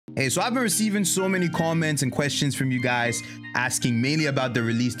Hey, so I've been receiving so many comments and questions from you guys asking mainly about the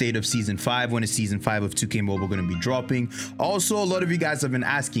release date of Season 5. When is Season 5 of 2K Mobile going to be dropping? Also, a lot of you guys have been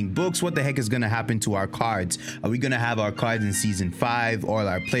asking, Books, what the heck is going to happen to our cards? Are we going to have our cards in Season 5? All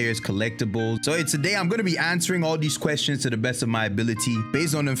our players collectibles? So today I'm going to be answering all these questions to the best of my ability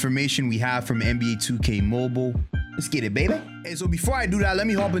based on the information we have from NBA 2K Mobile. Let's get it, baby. Hey, so before I do that, let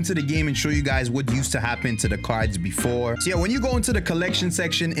me hop into the game and show you guys what used to happen to the cards before. So yeah, when you go into the collection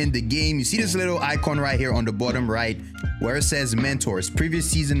section in the game, you see this little icon right here on the bottom right where it says mentors, previous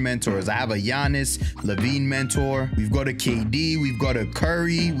season mentors. I have a Giannis, Levine mentor. We've got a KD, we've got a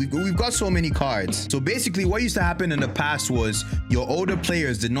Curry. We've got so many cards. So basically what used to happen in the past was your older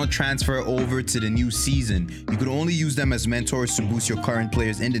players did not transfer over to the new season. You could only use them as mentors to boost your current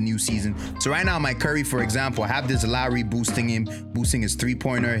players in the new season. So right now, my Curry, for example, I have this Lowry boosting him, boosting his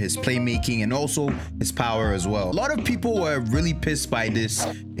three-pointer, his playmaking, and also his power as well. A lot of people were really pissed by this,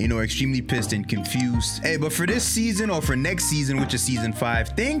 you know, extremely pissed and confused. Hey, but for this season or for next season, which is Season 5,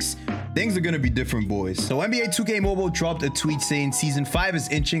 things are gonna be different, boys. So NBA 2K Mobile dropped a tweet saying Season 5 is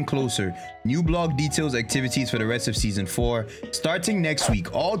inching closer. New blog details activities for the rest of Season 4. Starting next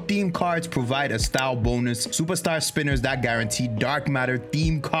week, all theme cards provide a style bonus. Superstar spinners that guarantee dark matter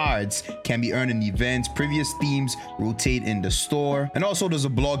theme cards can be earned in events. Previous themes rotate in the store. And also there's a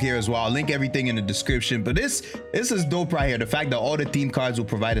blog here as well. I'll link everything in the description. But this is dope right here. The fact that all the theme cards will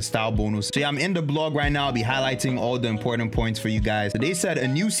provide a style bonus. So yeah, I'm in the blog right now. I'll be highlighting all the important points for you guys. So they said a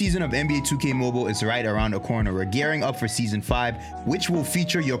new season of NBA 2K Mobile is right around the corner. We're gearing up for Season 5, which will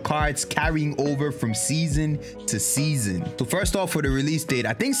feature your cards carrying over from season to season. So first off, for the release date,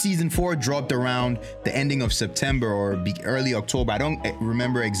 I think Season 4 dropped around the ending of September or early October. I don't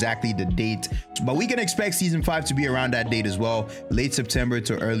remember exactly the date, but we can expect Season 5 to be around that date as well, late September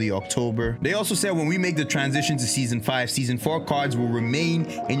to early October. They also said when we make the transition to Season 5, Season 4 cards will remain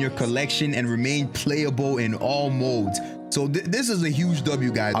in your collection and remain playable in all modes. So this is a huge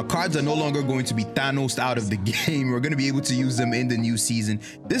W, guys. Our cards are no longer going to be Thanos out of the game. We're going to be able to use them in the new season.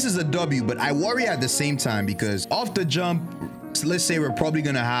 This is a W, but I worry at the same time because off the jump, let's say we're probably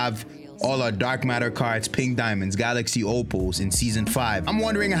going to have all our dark matter cards, pink diamonds, galaxy opals in Season 5. I'm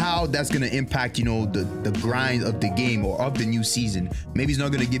wondering how that's going to impact, you know, the grind of the game or of the new season. Maybe it's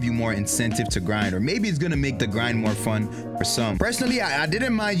not going to give you more incentive to grind, or maybe it's going to make the grind more fun for some. Personally, I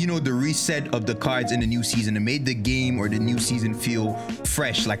didn't mind, you know, the reset of the cards in the new season. It made the game or the new season feel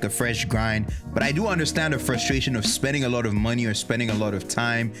fresh, like a fresh grind. But I do understand the frustration of spending a lot of money or spending a lot of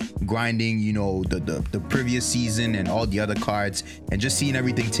time grinding, you know, the previous season and all the other cards, and just seeing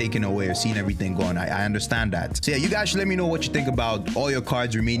everything taken away, seeing everything gone. I understand that. So yeah, you guys should let me know what you think about all your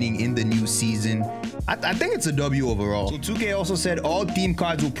cards remaining in the new season. I think it's a W overall. So 2K also said all theme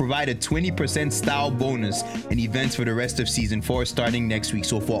cards will provide a 20% style bonus in events for the rest of Season 4 starting next week.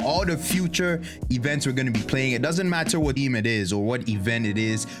 So for all the future events we're going to be playing, it doesn't matter what theme it is or what event it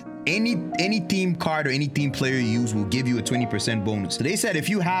is, any theme card or any theme player you use will give you a 20% bonus. So they said if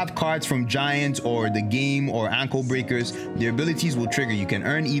you have cards from Giants or the game or ankle breakers, their abilities will trigger. You can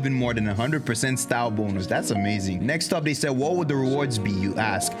earn even more than 100% style bonus. That's amazing. Next up, they said, what would the rewards be, you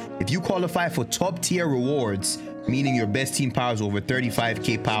ask? If you qualify for top tier rewards, meaning your best team power is over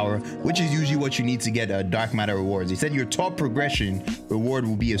 35k power, which is usually what you need to get dark matter rewards. They said your top progression reward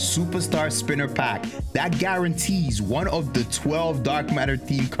will be a superstar spinner pack that guarantees one of the 12 dark matter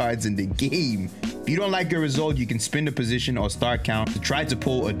theme cards in the game. If you don't like your result, you can spin the position or star count to try to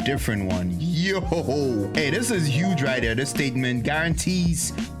pull a different one. Yo, hey, this is huge right there. This statement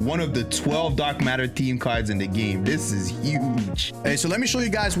guarantees one of the 12 dark matter theme cards in the game. This is huge. Hey, so let me show you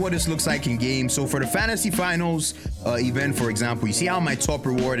guys what this looks like in game. So for the fantasy finals event, for example, you see how my top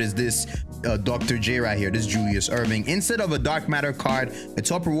reward is this Dr. J right here, this Julius Irving. Instead of a dark matter card, the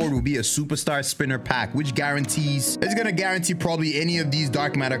top reward will be a superstar spinner pack, which guarantees, it's gonna guarantee probably any of these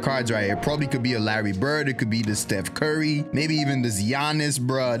dark matter cards right here. Probably could be a Larry Bird, it could be the Steph Curry, maybe even this Giannis,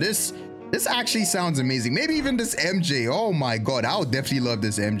 bruh. This actually sounds amazing. Maybe even this MJ. Oh my god, I would definitely love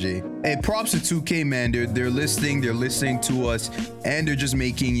this MJ. Hey, props to 2K, man. They're listening to us, and they're just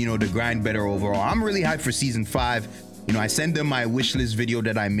making, you know, the grind better overall. I'm really hyped for Season 5. You know, I sent them my wish list video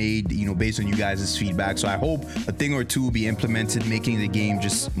that I made, you know, based on you guys' feedback. So I hope a thing or two will be implemented, making the game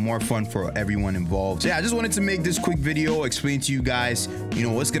just more fun for everyone involved. So yeah, I just wanted to make this quick video, explain to you guys, you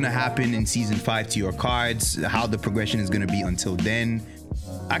know, what's gonna happen in Season 5 to your cards, how the progression is gonna be until then.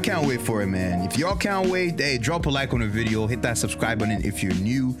 I can't wait for it, man. If y'all can't wait, hey, drop a like on the video, hit that subscribe button if you're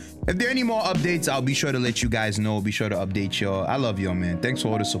new. If there are any more updates, I'll be sure to let you guys know. Be sure to update y'all. I love y'all, man. Thanks for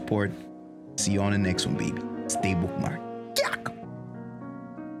all the support. See you on the next one, baby. Stay bookmarked.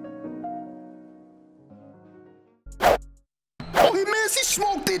 Oh, he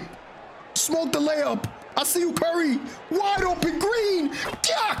smoked it. Smoke the layup. I see you, Curry. Wide open, Green.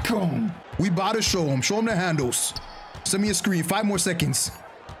 Yak him. We about to show him. Show him the handles. Send me a screen. 5 more seconds.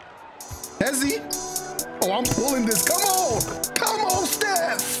 Hezzy. Oh, I'm pulling this. Come on. Come on,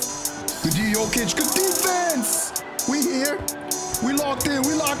 Steph. Good D, Jokic. Good defense. We here. We locked in.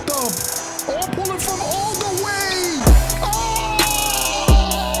 We locked up. Oh, I'm pulling from all the way.